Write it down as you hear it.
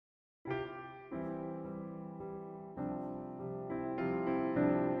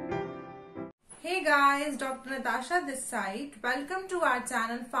Hey guys, Dr. Natasha this side. Welcome to our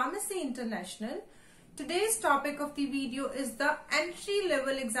channel Pharmacy International. Today's topic of the video is the entry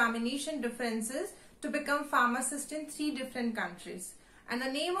level examination differences to become pharmacist in 3 different countries. And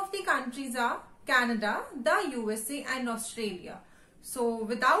the name of the countries are Canada, the USA and Australia. So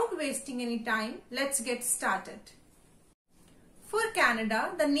without wasting any time, let's get started. For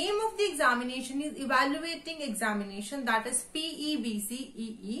Canada, the name of the examination is Evaluating Examination, that is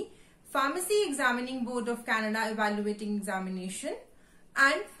PEBC. Pharmacy Examining Board of Canada Evaluating Examination,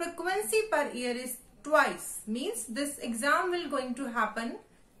 and frequency per year is twice, means this exam will going to happen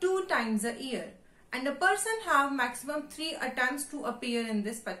 2 times a year and a person have maximum 3 attempts to appear in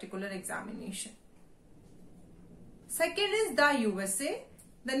this particular examination. Second is the USA.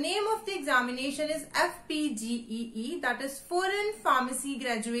 The name of the examination is fpgee, that is Foreign Pharmacy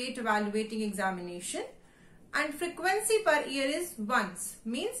Graduate Evaluating Examination. And frequency per year is once,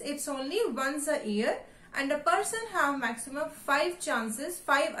 means it's only once a year and a person have maximum 5 chances,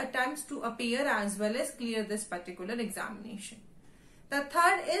 5 attempts to appear as well as clear this particular examination. The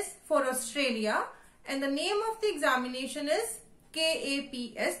third is for Australia and the name of the examination is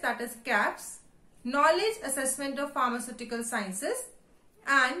KAPS, that is kaps, Knowledge Assessment of Pharmaceutical Sciences,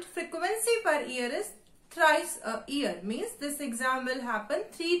 and frequency per year is thrice a year, means this exam will happen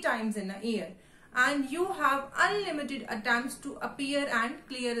 3 times in a year. And you have unlimited attempts to appear and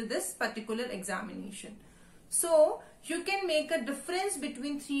clear this particular examination. So you can make a difference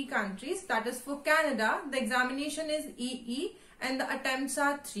between 3 countries, that is for Canada the examination is EE and the attempts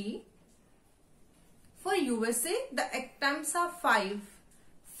are 3. For USA the attempts are 5.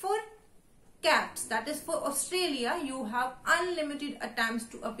 For CAPS, that is for Australia, you have unlimited attempts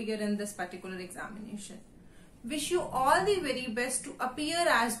to appear in this particular examination. Wish you all the very best to appear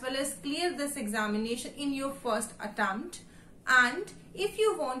as well as clear this examination in your first attempt. And if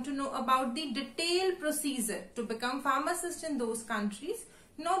you want to know about the detailed procedure to become pharmacist in those countries,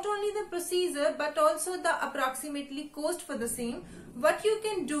 not only the procedure but also the approximately cost for the same, what you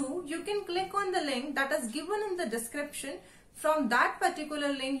can do, you can click on the link that is given in the description. From that particular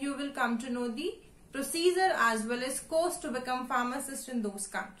link you will come to know the procedure as well as cost to become pharmacist in those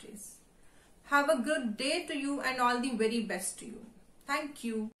countries. Have a good day to you and all the very best to you. Thank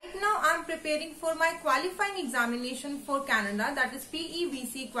you. Right now I am preparing for my qualifying examination for Canada, that is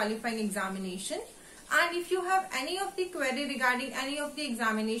PEBC qualifying examination. And if you have any of the query regarding any of the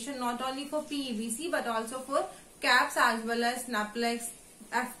examination, not only for PEBC but also for CAPS as well as naplex,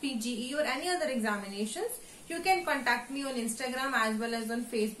 fpgee or any other examinations, you can contact me on Instagram as well as on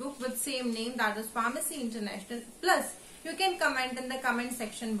Facebook with same name, that is Pharmacy International. Plus you can comment in the comment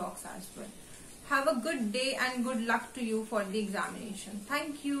section box as well. Have a good day and good luck to you for the examination.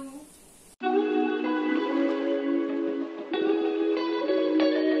 Thank you.